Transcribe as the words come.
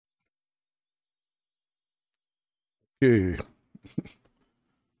Okay.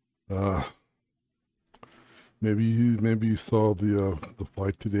 Uh, maybe you saw the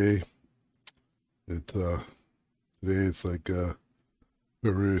flight today. It Today it's like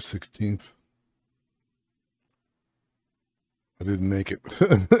February 16th. I didn't make it.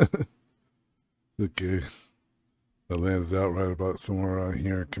 Okay. I landed out right about somewhere around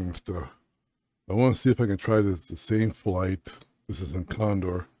here kind of stuff. I want to see if I can try the same flight. This is in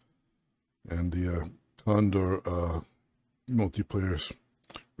Condor, and the Condor multiplayer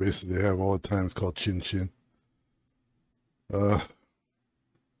races they have all the time. It's called Chin Chin. Let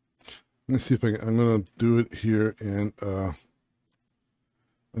me see if I'm gonna do it here, and I'm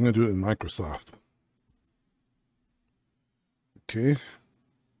gonna do it in Microsoft. Okay,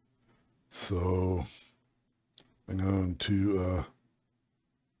 so I'm going to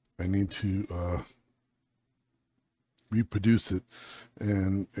I need to reproduce it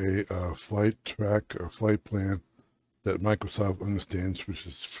in a flight track or flight plan that Microsoft understands,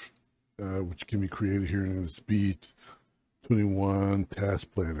 which can be created here in this B21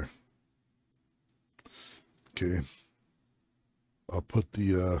 task planner. Okay, I'll put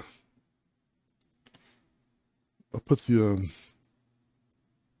the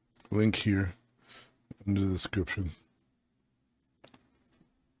link here in the description,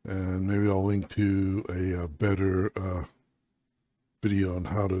 and maybe I'll link to a better video on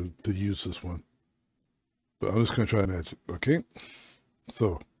how to use this one. But I'm just going to try and edit it. Okay,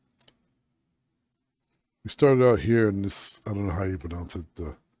 so we started out here in this, I don't know how you pronounce it,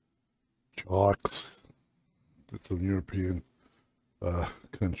 the Chalks. It's a European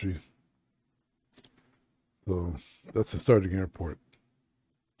country. So that's the starting airport.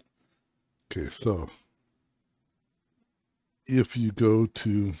 Okay, so if you go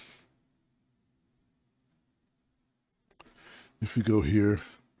here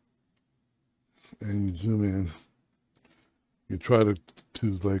and you zoom in, you try to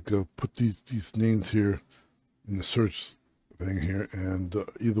like put these names here in the search thing here, and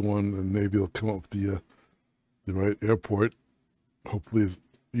either one, and maybe it'll come up with the right airport. Hopefully,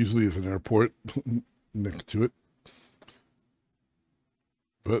 usually it's an airport next to it.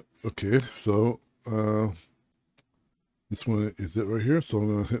 But okay, so this one is it right here. So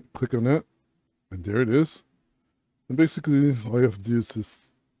I'm gonna click on that, and there it is. And basically, all you have to do is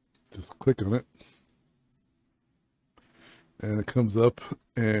just click on it, and it comes up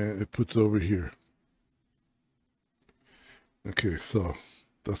and it puts it over here. Okay, so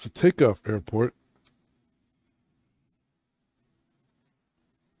that's the takeoff airport.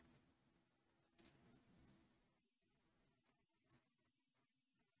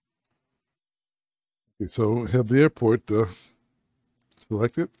 Okay, so we have the airport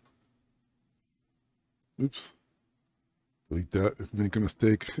selected. Oops. Delete that. If you make a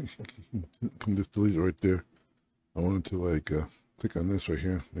mistake, you can just delete it right there. I wanted to like click on this right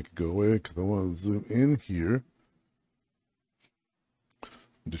here, make it go away, because I want to zoom in here.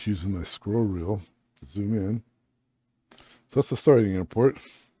 I'm just using my scroll wheel to zoom in. So that's the starting airport.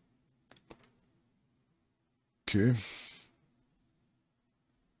 Okay.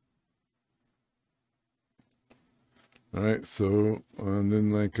 All right. So and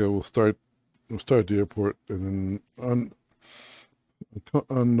then like we'll start the airport, and then on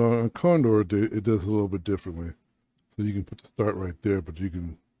Condor it does a little bit differently. So you can put the start right there, but you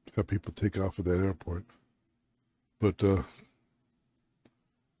can have people take off of that airport. But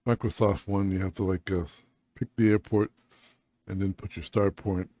Microsoft one, you have to like pick the airport and then put your start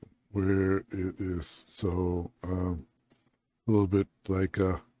point where it is. So a little bit like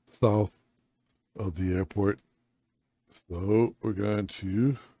south of the airport. So we're going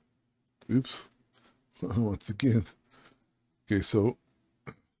to, oops, once again. Okay, so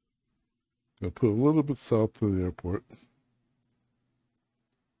I'm going to put a little bit south of the airport.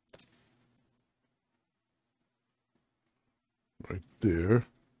 Right there.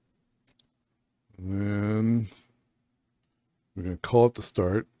 And then we're going to call it the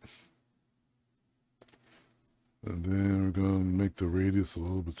start. And then we're going to make the radius a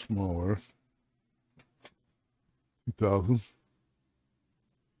little bit smaller. 2000.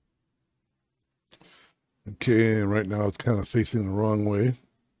 Okay, and right now it's kind of facing the wrong way.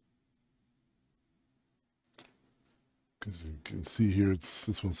 Because you can see here,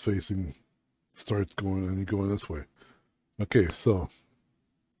 this one's facing, starts going, and you going this way. Okay, so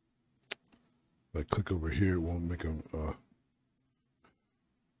if I click over here, it won't make another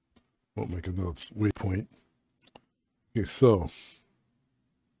waypoint. Okay, so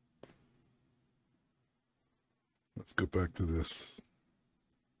let's go back to this.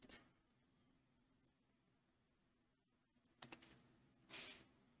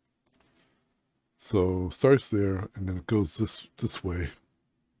 So it starts there and then it goes this way.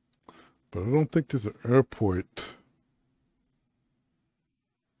 But I don't think there's an airport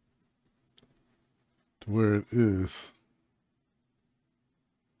to where it is.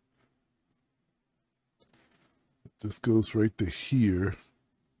 This goes right to here.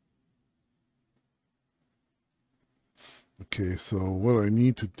 Okay, so what I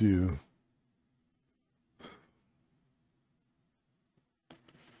need to do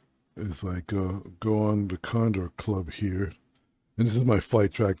is like go on the Condor Club here. And this is my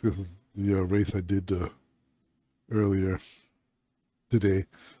flight track. This is the race I did earlier today,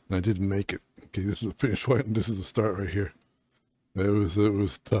 and I didn't make it. Okay, this is the finish line, and this is the start right here. It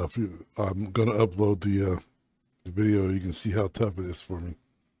was tough. I'm gonna upload the video. You can see how tough it is for me.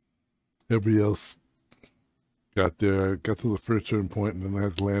 Everybody else got there. I got to the first turn point, and then I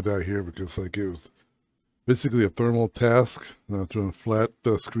had to land out here because like it was basically a thermal task. And I was on a flat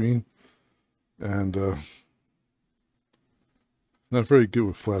screen, and not very good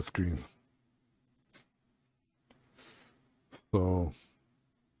with flat screen. So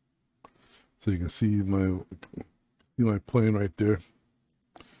you can see my plane right there.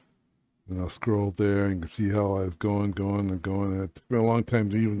 And I'll scroll there and you can see how I was going. And it took me a long time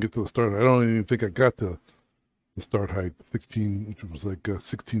to even get to the start. I don't even think I got to the start height, 16, which was like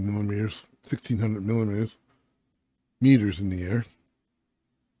 16 millimeters, 1600 millimeters, meters in the air.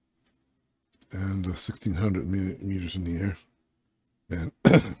 And 1600 meters in the air. And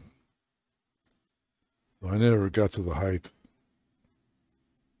so I never got to the height.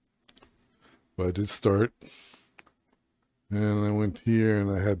 But I did start. And I went here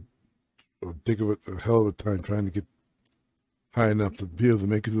and I had a hell of a time trying to get high enough to be able to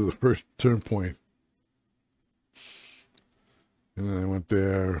make it to the first turn point. And then I went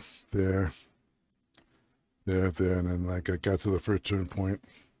there, and then like I got to the first turn point,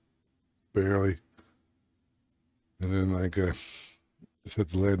 barely. And then like I just had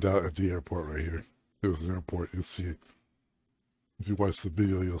to land out at the airport right here. It was an airport, you'll see it. If you watch the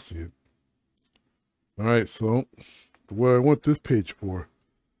video, you'll see it. All right, so what I want this page for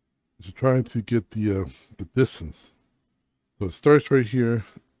is trying to get the distance. So it starts right here,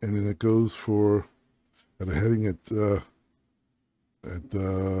 and then it goes for at a heading at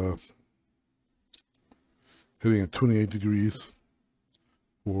heading at 28 degrees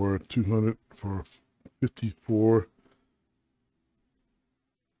for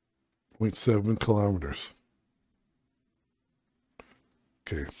 54.7 kilometers.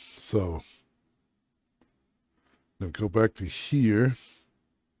 Okay, so now go back to here.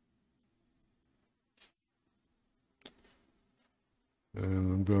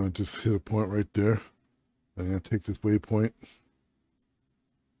 And I'm going to just hit a point right there. I'm going to take this waypoint.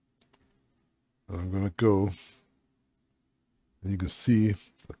 And I'm going to go. And you can see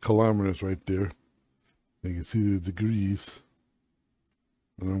the kilometers right there. And you can see the degrees.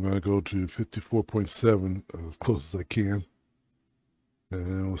 And I'm going to go to 54.7 as close as I can. And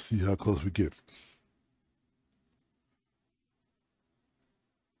then we'll see how close we get.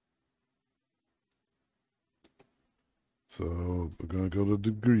 So we're going to go to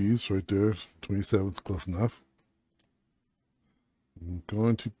degrees right there. 27 is close enough. I'm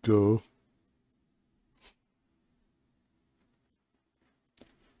going to go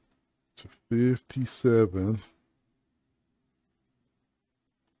to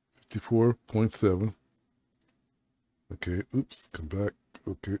 54.7. Okay, oops, come back.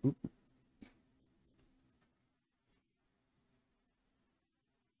 Okay, oops.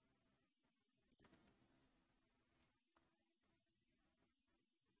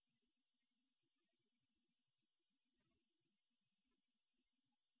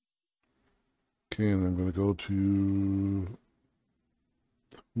 Okay, and I'm going to go to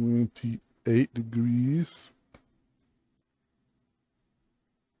 28 degrees.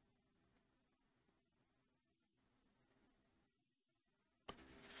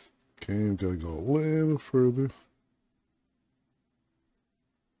 Okay, I'm going to go a little further.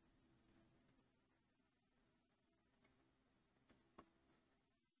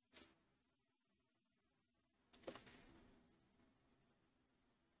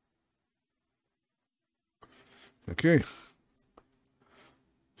 Okay.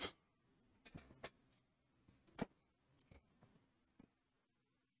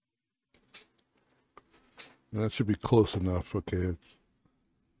 That should be close enough. Okay.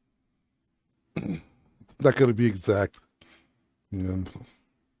 It's not going to be exact. And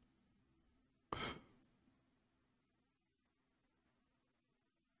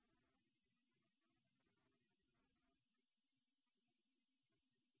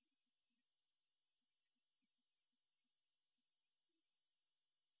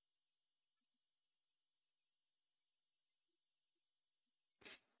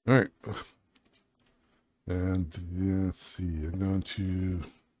All right. And let's see, I'm going to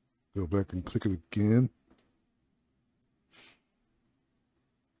go back and click it again.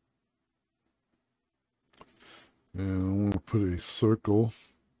 And I'm going to put a circle.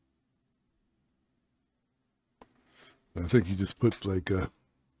 I think you just put like a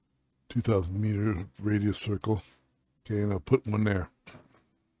 2,000 meter radius circle. Okay, and I'll put one there.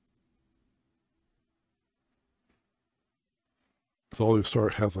 So all your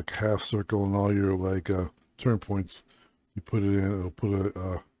start has like a half circle, and all your like turn points, you put it in, it'll put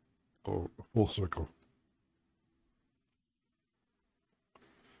a full circle.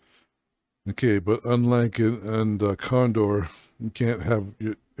 Okay, but unlike in Condor, you can't have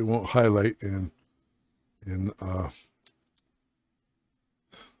it won't highlight it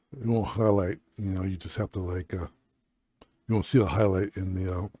won't highlight. You know, you just have to like you won't see a highlight in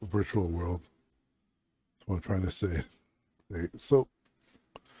the virtual world. That's what I'm trying to say. So,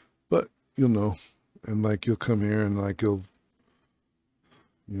 but you know, and like you'll come here and like you'll,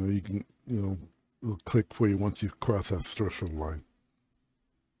 you know, you can, you know, it'll click for you once you cross that threshold line.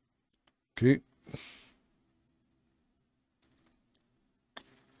 Okay.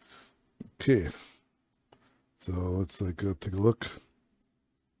 Okay. So let's like take a look.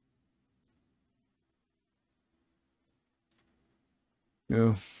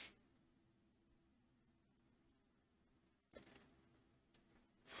 Yeah.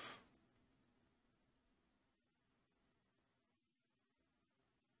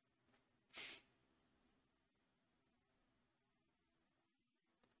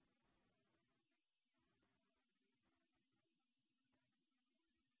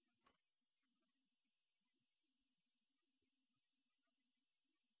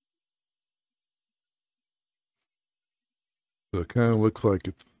 So it kind of looks like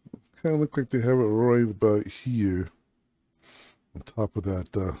they have it right about here on top of that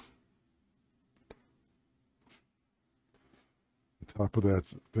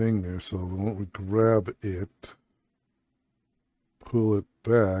thing there. So when we grab it, pull it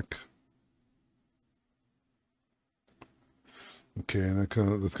back. Okay, and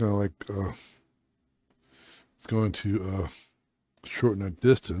that's kind of like it's going to shorten that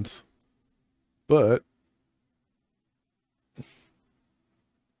distance, but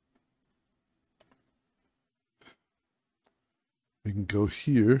we can go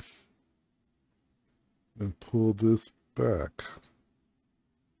here and pull this back.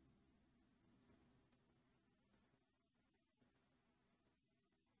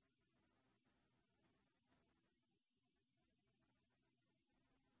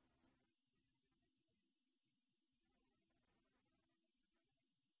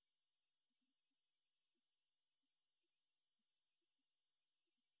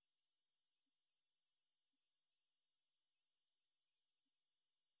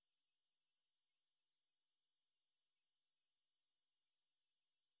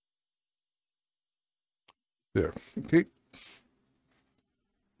 There. Okay.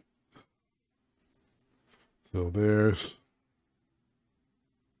 So there's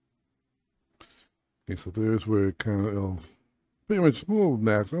where it kind of pretty much will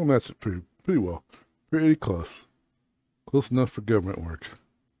match. It'll match it pretty well. Pretty close. Close enough for government work.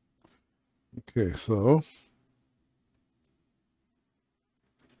 Okay, so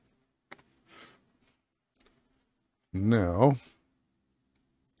now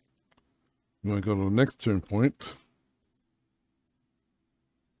you want to go to the next turn point.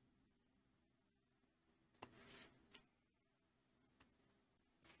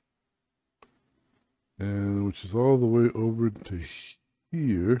 And which is all the way over to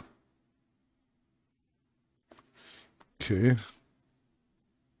here. Okay.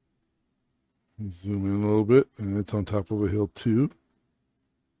 Zoom in a little bit, and it's on top of a hill too.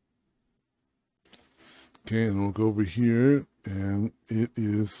 Okay, and we'll go over here, and it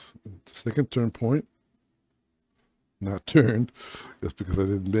is the second turn point. Not turned, just because I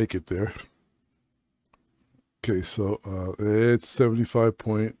didn't make it there. Okay, so it's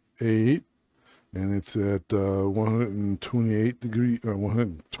 75.8, and it's at 128 degrees, or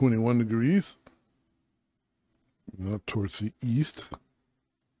 121 degrees, towards the east.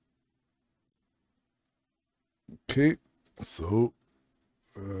 Okay, so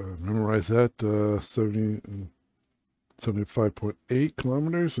memorize that 75.8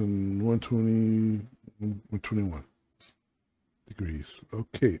 kilometers and 121 degrees.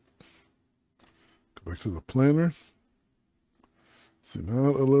 Okay, go back to the planner, zoom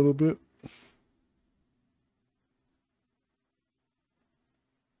out a little bit.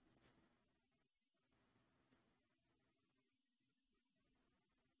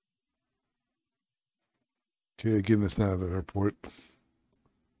 Okay, again, it's not at the airport.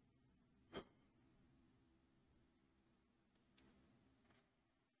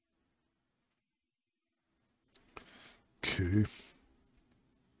 Okay.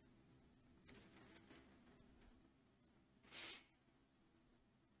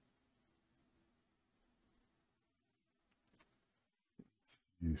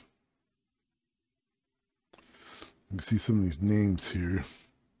 You can see some of these names here.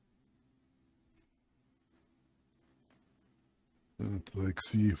 Let's like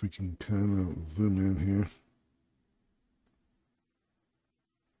see if we can kind of zoom in here.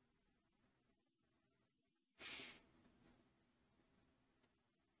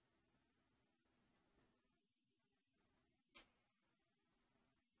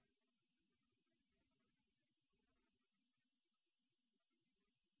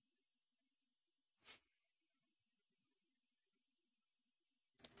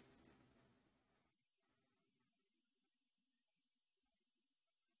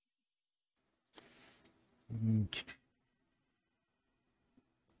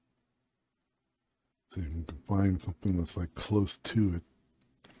 See if we can find something that's like close to it.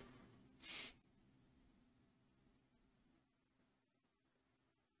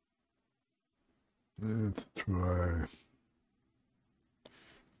 Let's try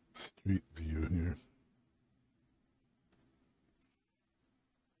street view here.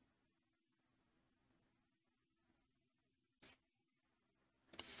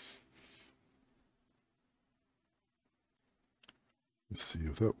 Let's see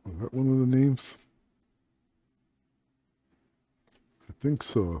if was that one of the names? I think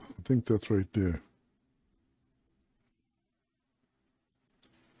so. I think that's right there.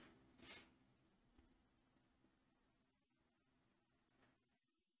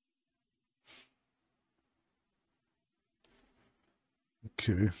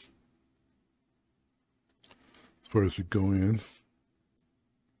 Okay. As far as we go in.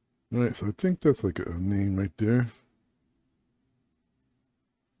 All right, so I think that's like a name right there.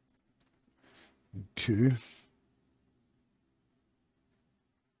 Okay.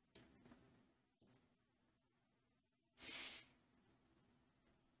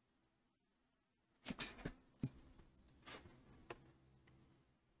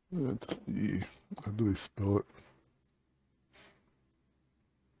 Let's see. How do they spell it?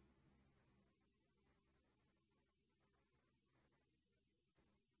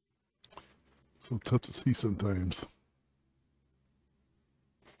 So tough to see sometimes.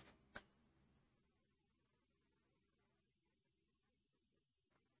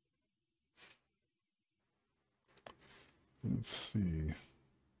 Let's see.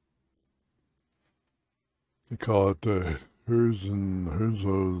 They call it hers and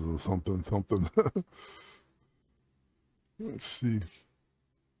hersos or something, something. Let's see.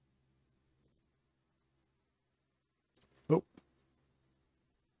 Oh.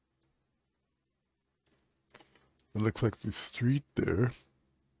 It looks like the street there.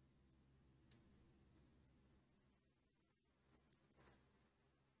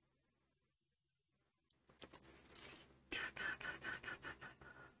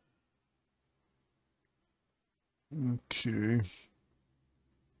 Okay.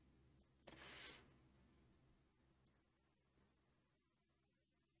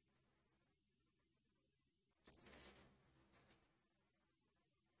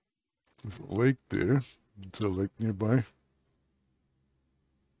 There's a lake there. Is there a lake nearby?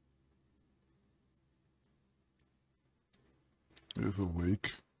 There's a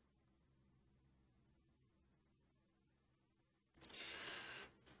lake.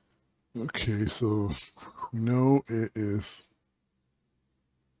 Okay, so we know it is.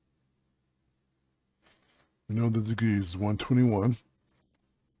 We know the degree is 121.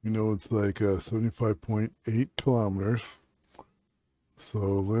 We know it's like 75.8 kilometers. So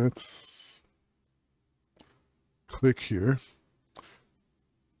let's click here.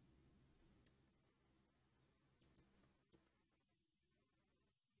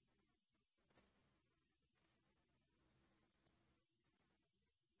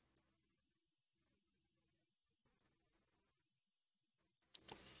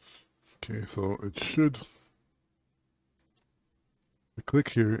 Okay, so it should, I click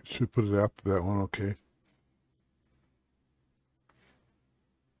here, it should put it after that one, okay.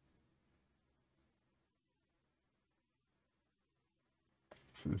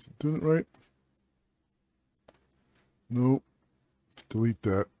 So is it doing it right? Nope, delete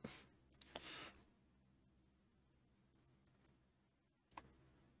that.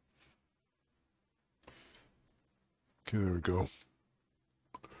 Okay, there we go.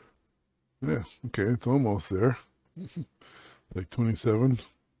 Yeah, okay, it's almost there. Like 27.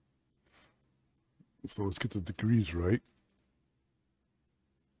 So let's get the degrees right.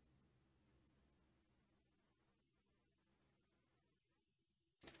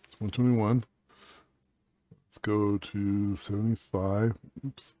 It's 121. Let's go to 75.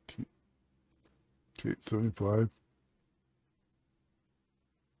 Oops. Okay, 75.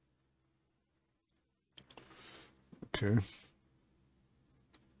 Okay.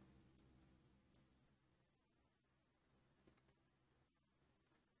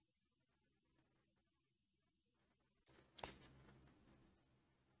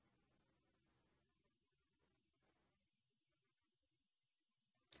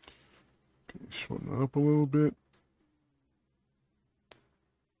 Shorten up a little bit.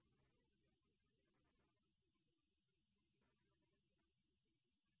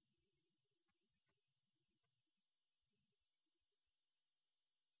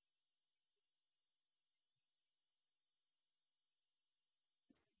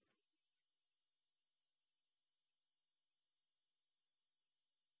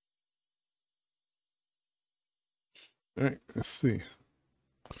 All right, let's see.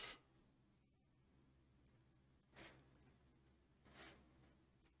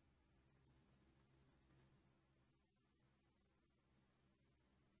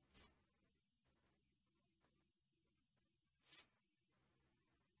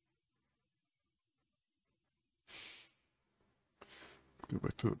 Go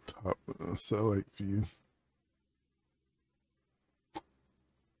back to the top satellite view.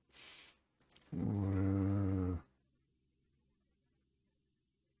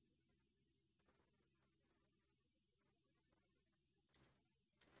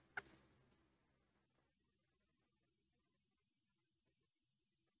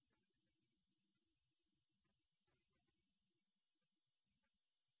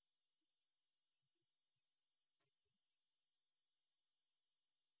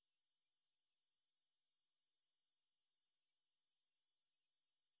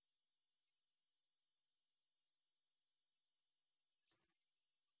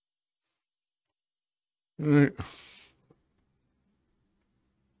 All right.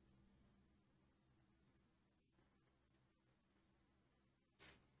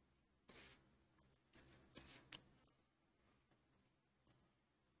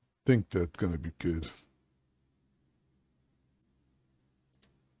 Think that's gonna be good.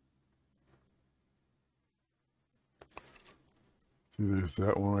 See, there's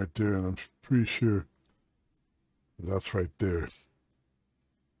that one right there, and I'm pretty sure that's right there.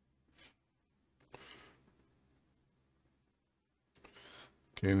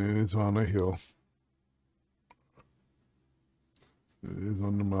 Okay, and it is on a hill. It is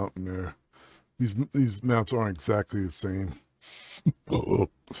on the mountain there. These maps aren't exactly the same.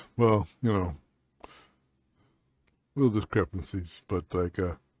 Well, you know, little discrepancies, but like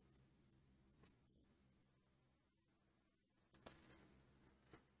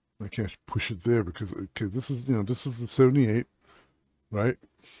I can't push it there because this is this is the 78, right?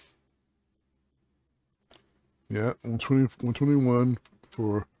 Yeah, 121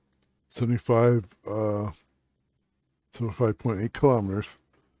 for 75 75.8 kilometers.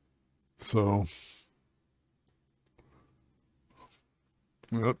 So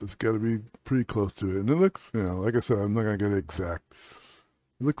it's got to be pretty close to it. And it looks, like I said, I'm not gonna get it exact.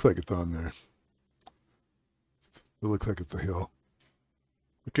 It looks like it's on there. It looks like it's a hill.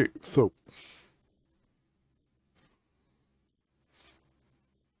 Okay, so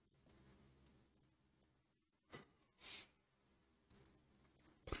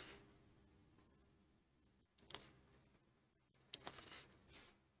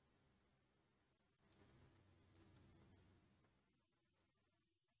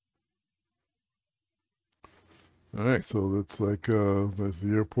all right, so that's like there's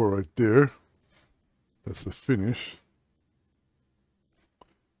the airport right there. That's the finish.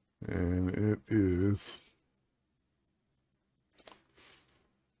 And it is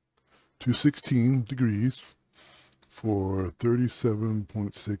 216 degrees for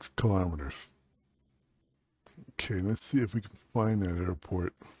 37.6 kilometers. Okay, let's see if we can find that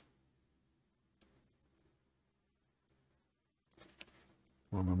airport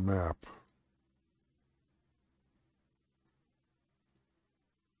on the map.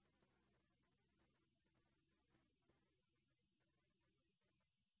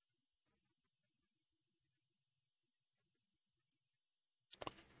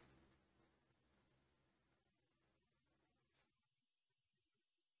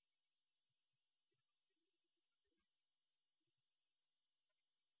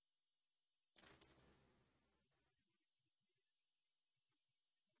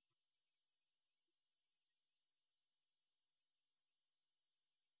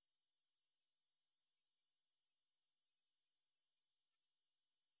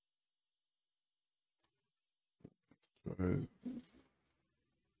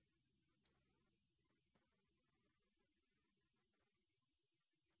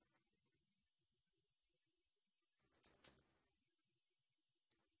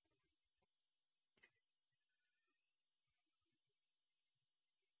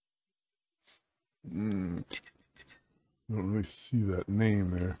 Don't really see that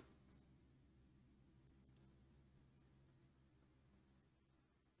name there.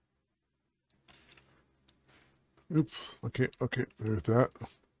 Oops. Okay, there's that.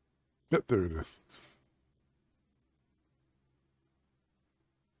 Yep, there it is.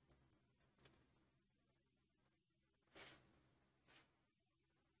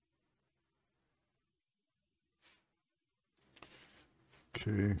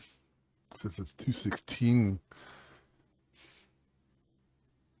 Okay. It says it's 216.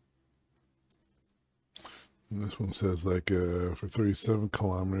 And this one says like for 37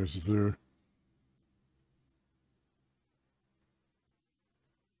 kilometers. Is there?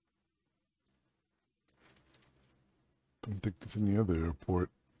 Don't think there's any other airport.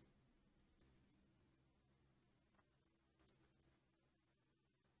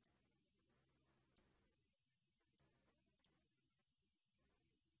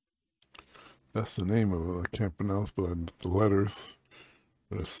 That's the name of it. I can't pronounce, but the letters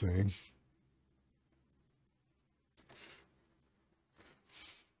that it's saying.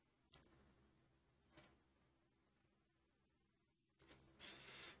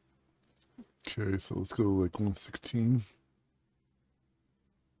 Okay, so let's go like 116.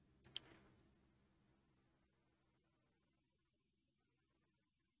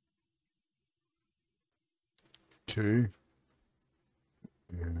 Okay.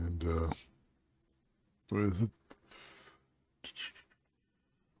 And what is it?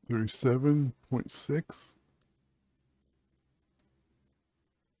 37.6.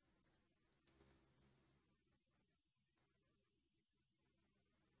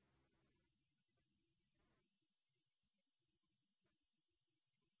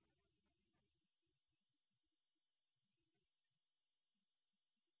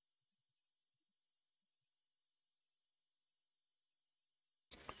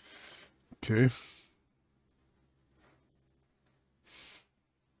 Okay.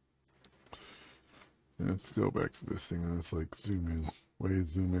 Let's go back to this thing and it's like zoom in. Way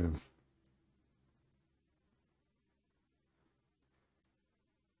zoom in.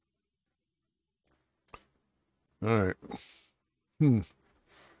 All right.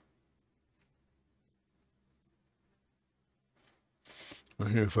 Well,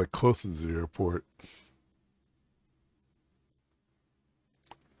 here it's like close to the airport.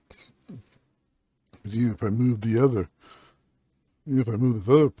 But even if I move the other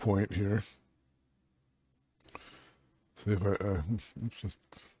point here, see if I let's just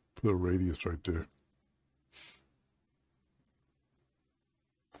put a radius right there.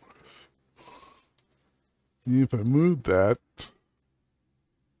 Even if I move that,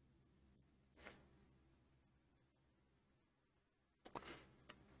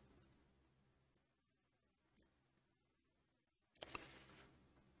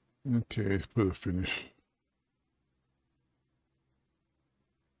 okay, let's put a finish.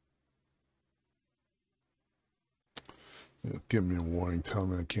 Give me a warning, tell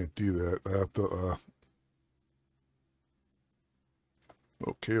me I can't do that. I have to,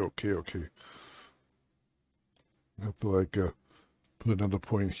 okay. I have to like put another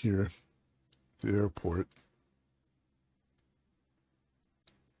point here, the airport.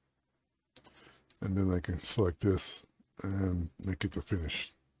 And then I can select this and make it the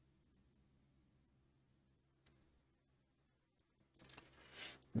finish.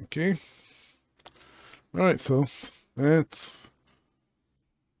 Okay. All right, so that's,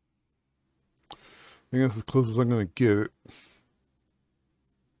 I guess, as close as I'm going to get it.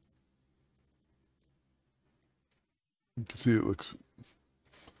 You can see it looks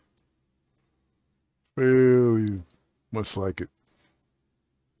fairly much like it.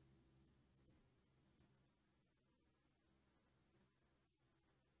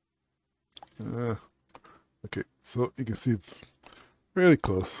 Okay, so you can see it's fairly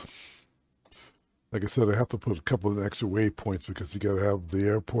close. Like I said, I have to put a couple of extra waypoints because you got to have the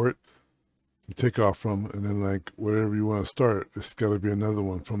airport you take off from, and then like wherever you want to start, there's got to be another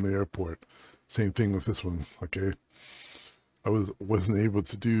one from the airport. Same thing with this one. Okay, I wasn't able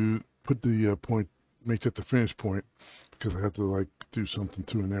to put the point, make that the finish point, because I had to like do something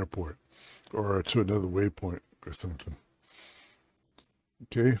to an airport or to another waypoint or something.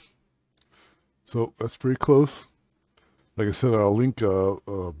 Okay, so that's pretty close. Like I said, I'll link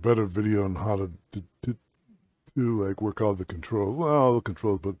a better video on how to like work all the controls. Well, all the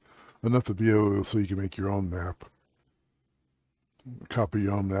controls, but enough to be able to, so you can make your own map, copy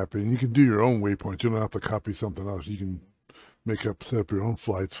your own map, and you can do your own waypoints. You don't have to copy something else. You can set up your own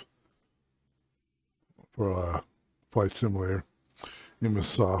flights for Flight Simulator,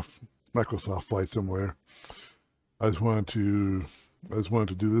 Microsoft Flight Simulator. I just wanted to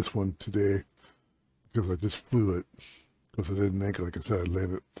do this one today because I just flew it because I didn't anchor. Like I said, I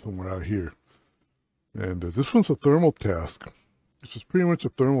landed somewhere out here. And this one's a thermal task. This is pretty much a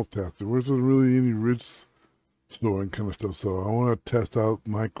thermal task. There wasn't really any ridge storing kind of stuff. So I want to test out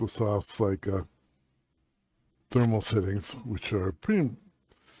Microsoft's like thermal settings, which are pretty,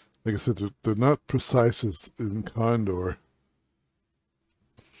 like I said, they're not precise as in Condor.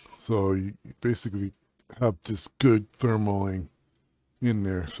 So you basically have this good thermaling in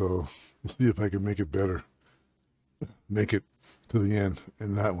there. So we'll see if I can make it better. Make it to the end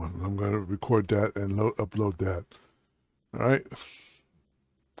in that one. I'm going to record that and upload that. All right.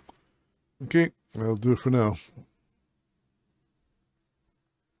 Okay, that'll do it for now.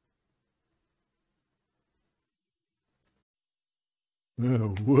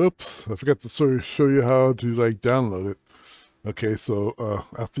 Whoops, I forgot to sort of show you how to like download it. Okay, so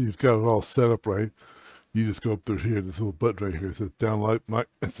after you've got it all set up right, you just go up through here, this little button right here. It says download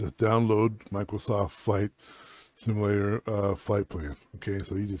Microsoft Flight Simulator flight plan. Okay,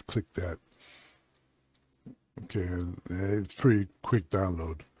 so you just click that. Okay, and it's pretty quick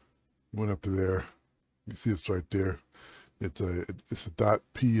download. Went up to there. You see it's right there. It's a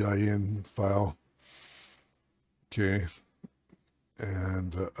 .pin file. Okay,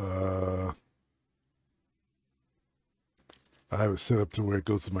 and I have it set up to where it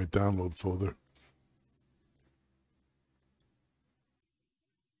goes to my download folder.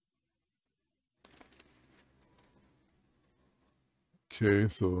 Okay,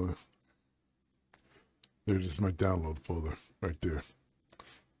 so there's just my download folder right there.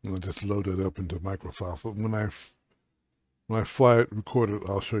 And I'll just load it up into Microsoft. So when I fly it, record it,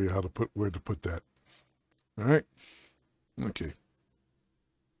 I'll show you how to where to put that. All right. Okay.